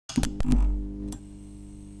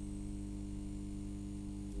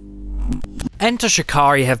Enter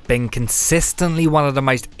Shikari have been consistently one of the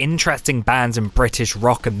most interesting bands in British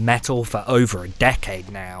rock and metal for over a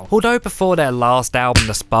decade now. Although before their last album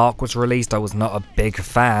The Spark was released I was not a big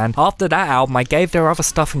fan, after that album I gave their other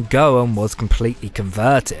stuff a go and was completely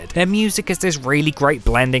converted. Their music is this really great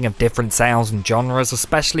blending of different sounds and genres,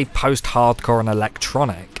 especially post-hardcore and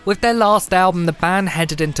electronic. With their last album, the band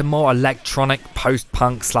headed into more electronic,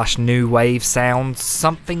 post-punk / new wave sounds,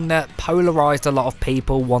 something that polarised a lot of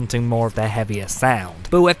people wanting more of their heavier sound.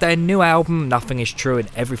 But with their new album, Nothing Is True and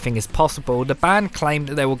Everything Is Possible, the band claimed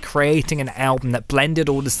that they were creating an album that blended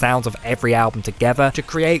all the sounds of every album together to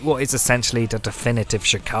create what is essentially the definitive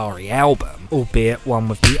Shikari album, albeit one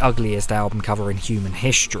with the ugliest album cover in human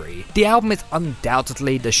history. The album is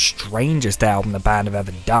undoubtedly the strangest album the band have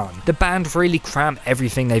ever done. The band really crammed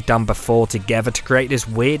everything they've done before together to create this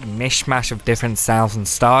weird mishmash of different sounds and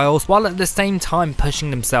styles, while at the same time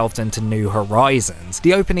pushing themselves into new horizons.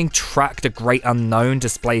 The opening track, The Great Unknown,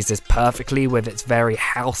 displays this perfectly with its very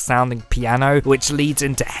house-sounding piano, which leads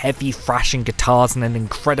into heavy thrashing guitars and an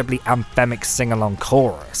incredibly anthemic sing-along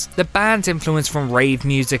chorus. The band's influence from rave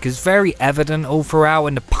music is very evident all throughout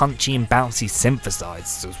in the punchy and bouncy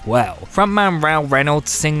synthesizers as well. Frontman Rao Reynolds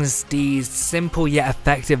sings these simple yet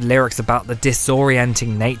effective lyrics about the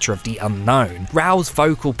disorienting nature of the unknown. Rao's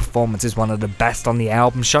vocal performance is one of the best on the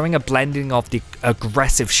album, showing a blending of the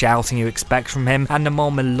aggressive shouting you expect from him and the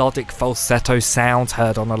more melodic falsetto sounds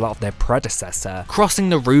heard on a lot of their predecessor. Crossing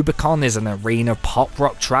the Rubicon is an arena pop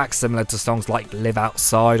rock track similar to songs like Live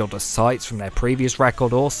Outside or The Sights from their previous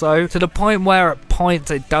record also, to the point where at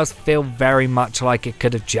points it does feel very much like it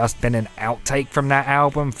could have just been an outtake from that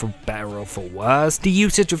album, for better or for worse. The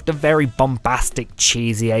usage of the very bombastic,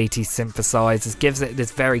 cheesy 80s synthesizers gives it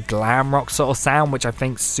this very glam rock sort of sound, which I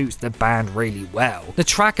think suits the band really well. The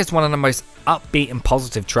track is one of the most upbeat and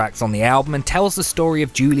positive tracks on the album and tells the story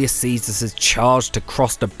of Julius Caesar's charge to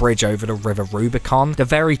cross the bridge over the river Rubicon. The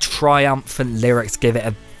very triumphant lyrics give it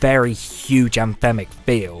a very huge anthemic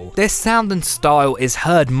feel. This sound and style is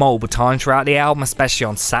heard multiple times throughout the album, especially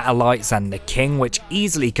on Satellites and The King, which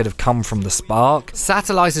easily could have come from The Spark.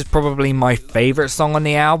 Satellites is probably my favourite song on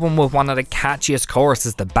the album, with one of the catchiest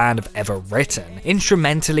choruses the band have ever written.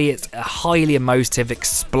 Instrumentally, it's a highly emotive,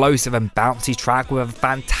 explosive and bouncy track with a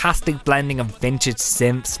fantastic blending of vintage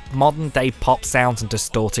synths, modern day pop sounds and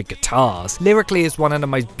distorted guitars. Lyrically, it's one of the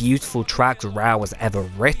most beautiful tracks Rao has ever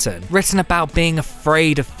written. Written about being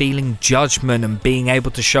afraid of feeling judgment and being able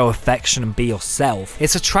to show affection and be yourself.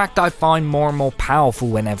 It's a track that I find more and more powerful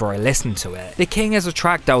whenever I listen to it. The King is a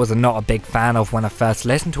track that I was not a big fan of when I first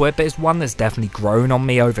listened to it, but it's one that's definitely grown on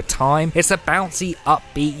me over time. It's a bouncy,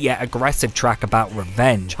 upbeat yet aggressive track about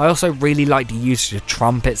revenge. I also really like the use of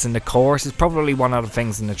trumpets in the chorus. It's probably one of the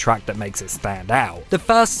things in the track that makes it stand out. The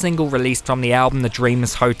first single released from the album, The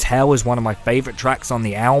Dreamer's Hotel, is one of my favourite tracks on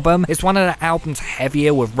the album. It's one of the album's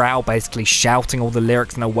heavier, with Rao basically shouting all the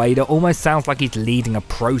lyrics in a way that almost sounds like he's leading a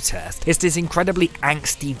protest. It's this incredibly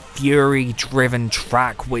angsty, fury-driven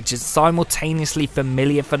track which is simultaneously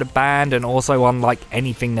familiar for the band and also unlike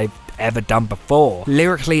anything they've ever done before.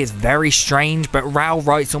 Lyrically, it's very strange, but Rao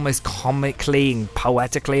writes almost comically and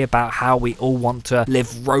poetically about how we all want to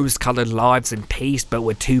live rose-coloured lives in peace, but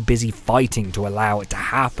we're too busy fighting to allow it to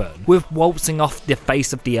happen. With Waltzing Off the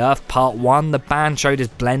Face of the Earth Part 1, the band showed this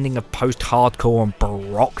blending of post-hardcore and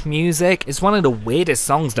baroque music. It's one of the weirdest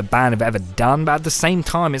songs the band have ever done, but at the same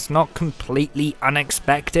time it's not completely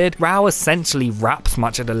unexpected. Rao essentially raps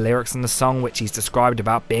much of the lyrics in the song, which he's described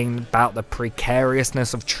about being about the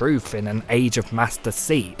precariousness of truth in an age of mass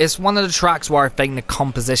deceit. It's one of the tracks where I think the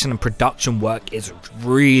composition and production work is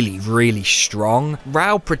really strong.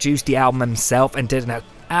 Rao produced the album himself and did an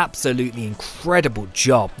absolutely incredible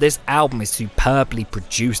job. This album is superbly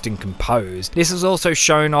produced and composed. This is also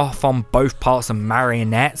shown off on both parts of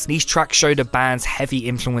Marionettes. These tracks show the band's heavy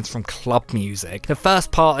influence from club music. The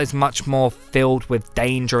first part is much more filled with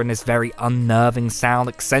danger and this very unnerving sound,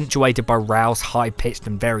 accentuated by Rao's high-pitched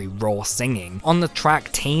and very raw singing. On the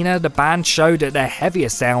track T.I.N.A, the band showed that their heavier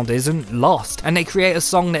sound isn't lost, and they create a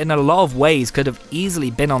song that in a lot of ways could have easily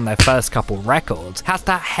been on their first couple records. Has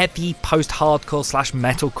that heavy post-hardcore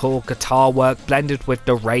 / metalcore guitar work blended with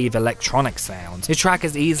the rave electronic sounds. The track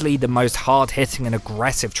is easily the most hard-hitting and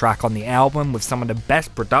aggressive track on the album, with some of the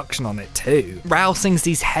best production on it too. Rao sings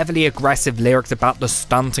these heavily aggressive lyrics about the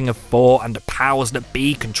stunting of thought and the powers that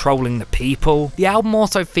be controlling the people. The album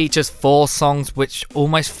also features 4 songs which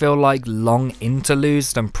almost feel like long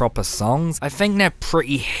interludes than proper songs. I think they're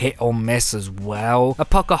pretty hit or miss as well.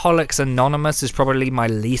 Apøcaholics Anonymous is probably my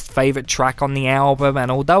least favourite track on the album,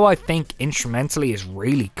 and although I think instrumentally is really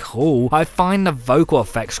really cool. I find the vocal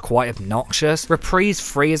effects quite obnoxious. Reprise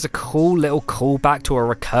 3 is a cool little callback to a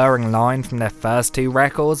recurring line from their first 2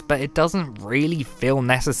 records, but it doesn't really feel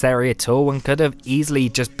necessary at all and could have easily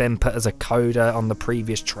just been put as a coda on the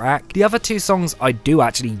previous track. The other 2 songs I do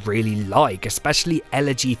actually really like, especially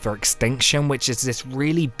Elegy for Extinction, which is this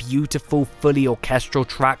really beautiful, fully orchestral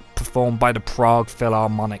track performed by the Prague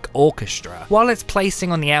Philharmonic Orchestra. While its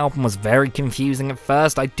placing on the album was very confusing at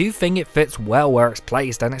first, I do think it fits well where it's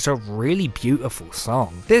placed and it's a really beautiful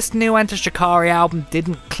song. This new Enter Shikari album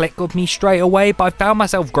didn't click with me straight away, but I found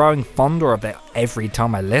myself growing fonder of it every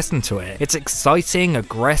time I listen to it. It's exciting,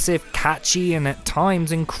 aggressive, catchy, and at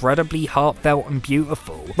times incredibly heartfelt and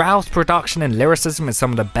beautiful. Rao's production and lyricism is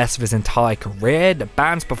some of the best of his entire career, the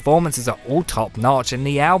band's performances are all top notch, and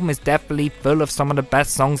the album is definitely full of some of the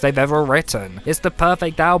best songs they've ever written. It's the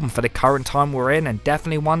perfect album for the current time we're in, and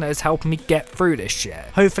definitely one that is helping me get through this shit.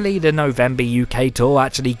 Hopefully the November UK tour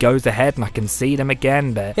actually goes ahead and I can see them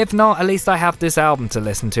again, but if not, at least I have this album to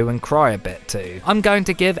listen to and cry a bit to. I'm going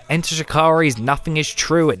to give Enter Shikari's Nothing Is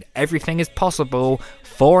True and Everything Is Possible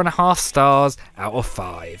 4.5 stars out of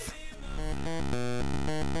 5.